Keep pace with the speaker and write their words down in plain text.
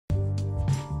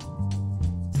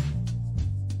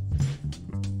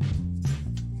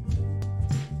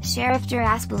Sheriff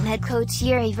Tiraspol head coach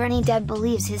Yuriy Vernydub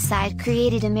believes his side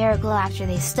created a miracle after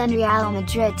they stunned Real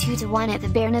Madrid 2-1 at the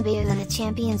Bernabeu in the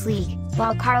Champions League,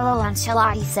 while Carlo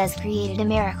Ancelotti says created a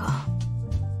miracle.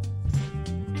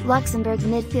 Luxembourg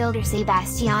midfielder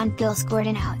Sebastien Thill scored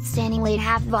an outstanding late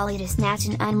half volley to snatch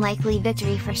an unlikely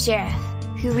victory for Sheriff,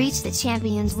 who reached the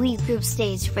Champions League group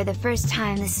stage for the first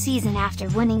time this season after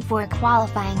winning 4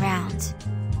 qualifying rounds.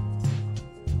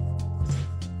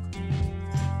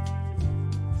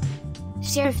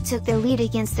 Sheriff took the lead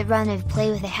against the run of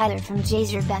play with a header from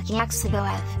Sebastien Thill.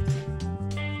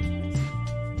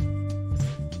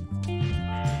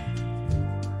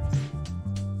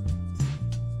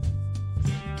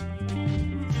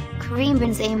 Karim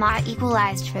Benzema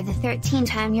equalized for the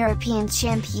 13-time European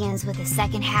champions with a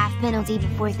second-half penalty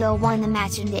before Thill won the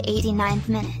match in the 89th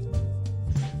minute.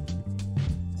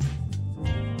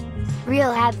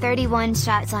 Real had 31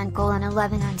 shots on goal and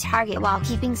 11 on target while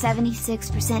keeping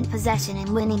 76% possession and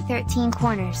winning 13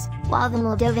 corners, while the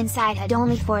Moldovan side had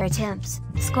only 4 attempts,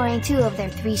 scoring 2 of their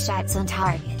 3 shots on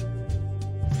target.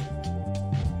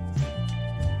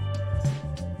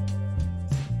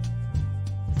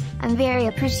 "I'm very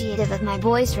appreciative of my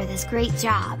boys for this great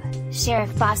job,"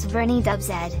 Sheriff boss Vernydub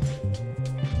said.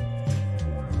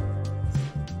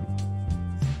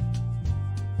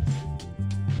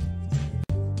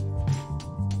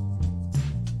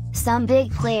 Some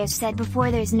big players said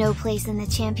before there's no place in the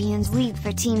Champions League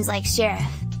for teams like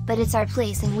Sheriff, but it's our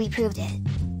place and we proved it.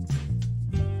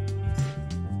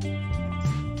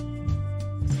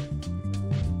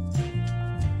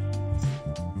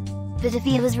 The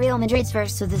defeat was Real Madrid's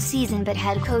first of the season, but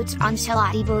head coach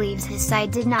Ancelotti believes his side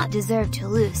did not deserve to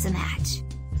lose the match.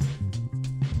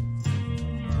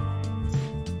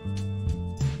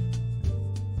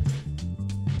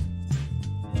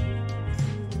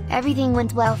 "Everything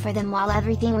went well for them while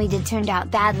everything we did turned out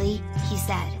badly," he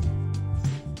said.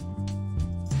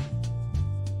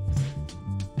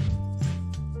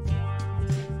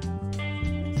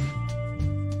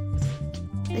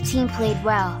 "The team played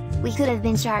well, we could have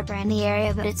been sharper in the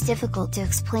area, but it's difficult to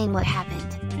explain what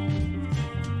happened.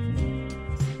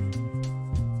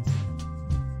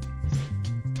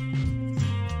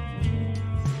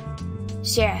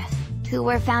 Sheriff, who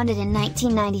were founded in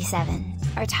 1997,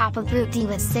 are top of Group D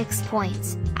with 6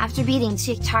 points, after beating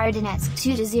Shakhtar Donetsk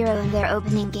 2-0 in their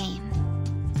opening game.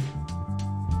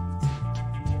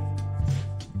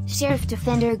 Sheriff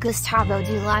defender Gustavo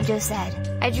Dulanjo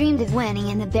said, "I dreamed of winning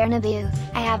in the Bernabeu.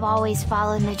 I have always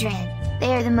followed Madrid.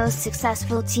 They are the most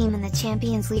successful team in the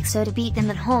Champions League, so to beat them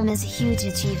at home is a huge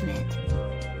achievement.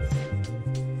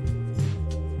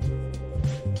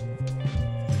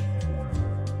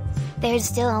 There's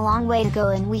still a long way to go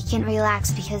and we can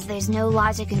relax because there's no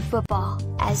logic in football,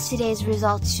 as today's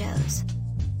result shows.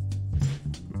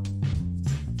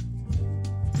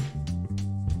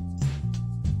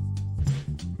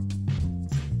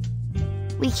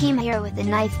 We came here with a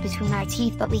knife between our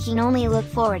teeth, but we can only look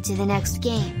forward to the next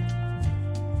game."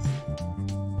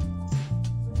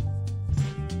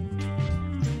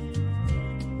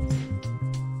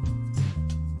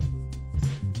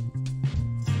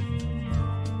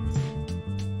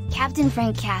 Captain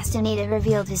Frank Castaneda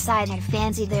revealed his side had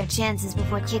fancied their chances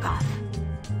before kickoff.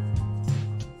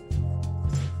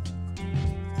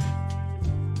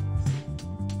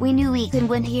 "We knew we could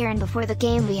win here, and before the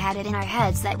game we had it in our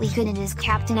heads that we could, and as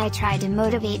captain I tried to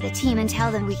motivate the team and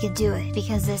tell them we could do it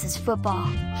because this is football,"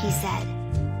 he said.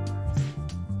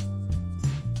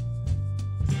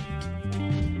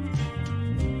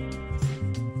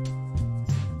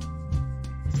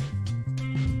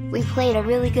 "We played a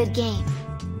really good game.